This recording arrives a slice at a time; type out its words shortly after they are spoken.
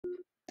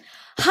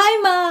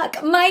Hi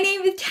Mark, my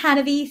name is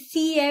Tanuvi,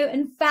 CEO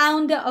and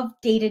founder of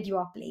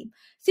Duopoly.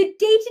 So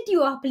Data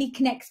Duopoly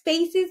connects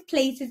spaces,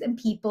 places and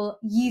people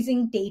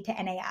using data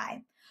and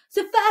AI.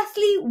 So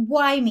firstly,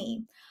 why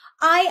me?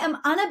 I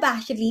am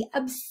unabashedly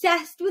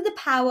obsessed with the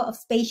power of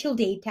spatial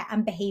data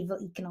and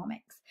behavioral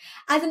economics.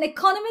 As an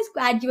economist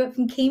graduate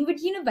from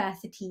Cambridge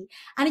University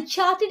and a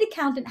chartered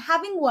accountant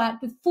having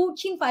worked with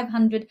Fortune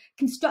 500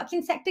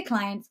 construction sector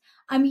clients,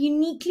 I'm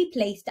uniquely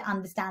placed to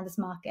understand this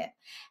market.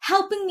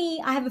 Helping me,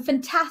 I have a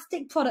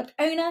fantastic product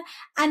owner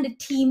and a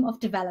team of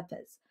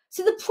developers.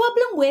 So the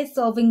problem we're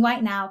solving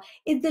right now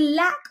is the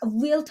lack of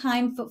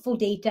real-time footfall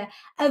data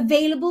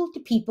available to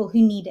people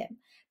who need it.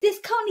 This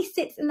currently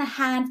sits in the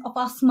hands of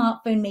our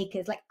smartphone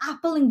makers like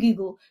Apple and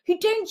Google, who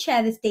don't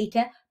share this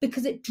data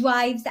because it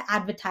drives the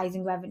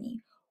advertising revenue.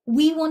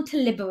 We want to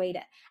liberate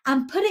it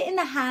and put it in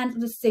the hands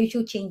of the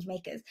social change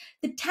makers,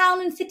 the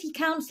town and city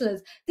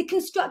councillors, the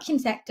construction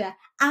sector,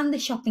 and the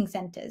shopping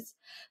centres.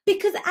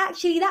 Because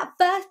actually, that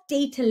first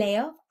data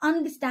layer of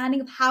understanding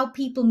of how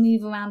people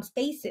move around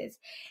spaces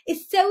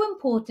is so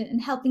important in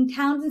helping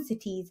towns and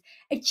cities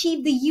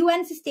achieve the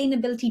UN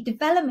Sustainability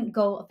Development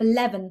Goal of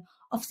 11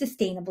 of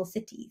sustainable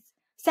cities.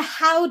 So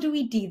how do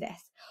we do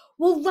this?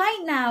 Well,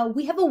 right now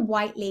we have a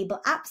white label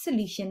app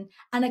solution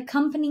and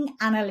accompanying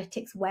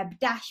analytics web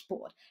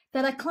dashboard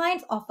that our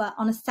clients offer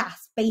on a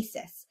SaaS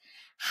basis.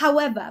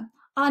 However,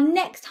 our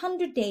next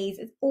 100 days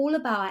is all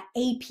about our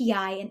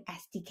API and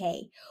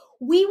SDK.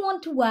 We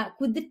want to work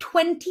with the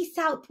 20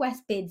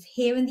 Southwest bids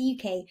here in the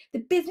UK, the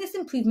business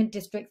improvement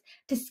districts,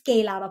 to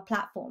scale out our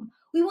platform.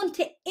 We want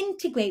to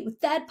integrate with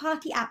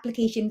third-party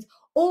applications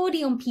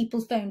already on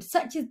people's phones,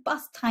 such as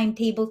bus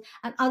timetables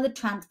and other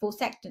transport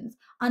sectors,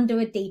 under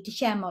a data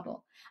share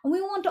model. And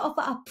we want to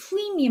offer a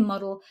premium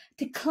model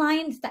to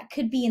clients that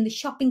could be in the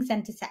shopping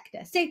centre sector.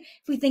 So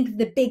if we think of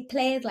the big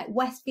players like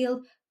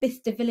Westfield,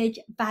 Bicester Village,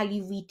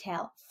 Value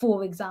Retail,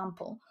 for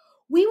example.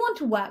 We want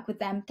to work with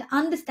them to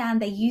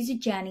understand their user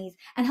journeys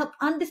and help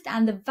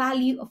understand the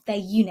value of their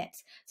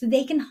units so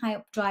they can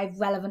help drive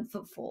relevant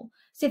footfall.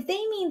 So if they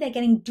mean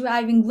they're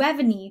driving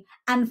revenue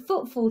and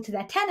footfall to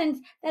their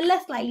tenants, they're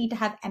less likely to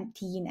have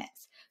empty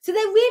units. So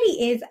there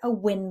really is a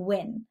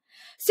win-win.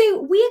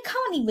 So we are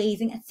currently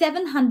raising at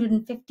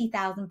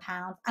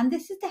 £750,000, and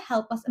this is to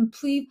help us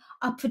improve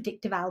our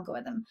predictive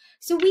algorithm.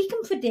 So we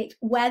can predict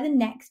where the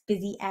next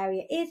busy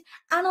area is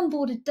and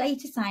onboard a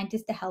data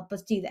scientist to help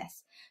us do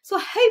this. So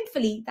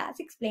hopefully that's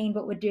explained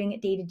what we're doing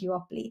at Data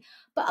Duopoly.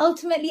 But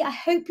ultimately, I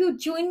hope you'll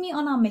join me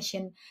on our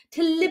mission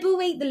to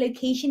liberate the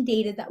location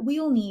data that we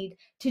all need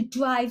to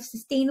drive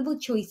sustainable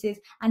choices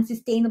and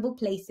sustainable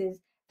places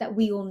that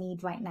we all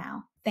need right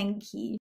now. Thank you.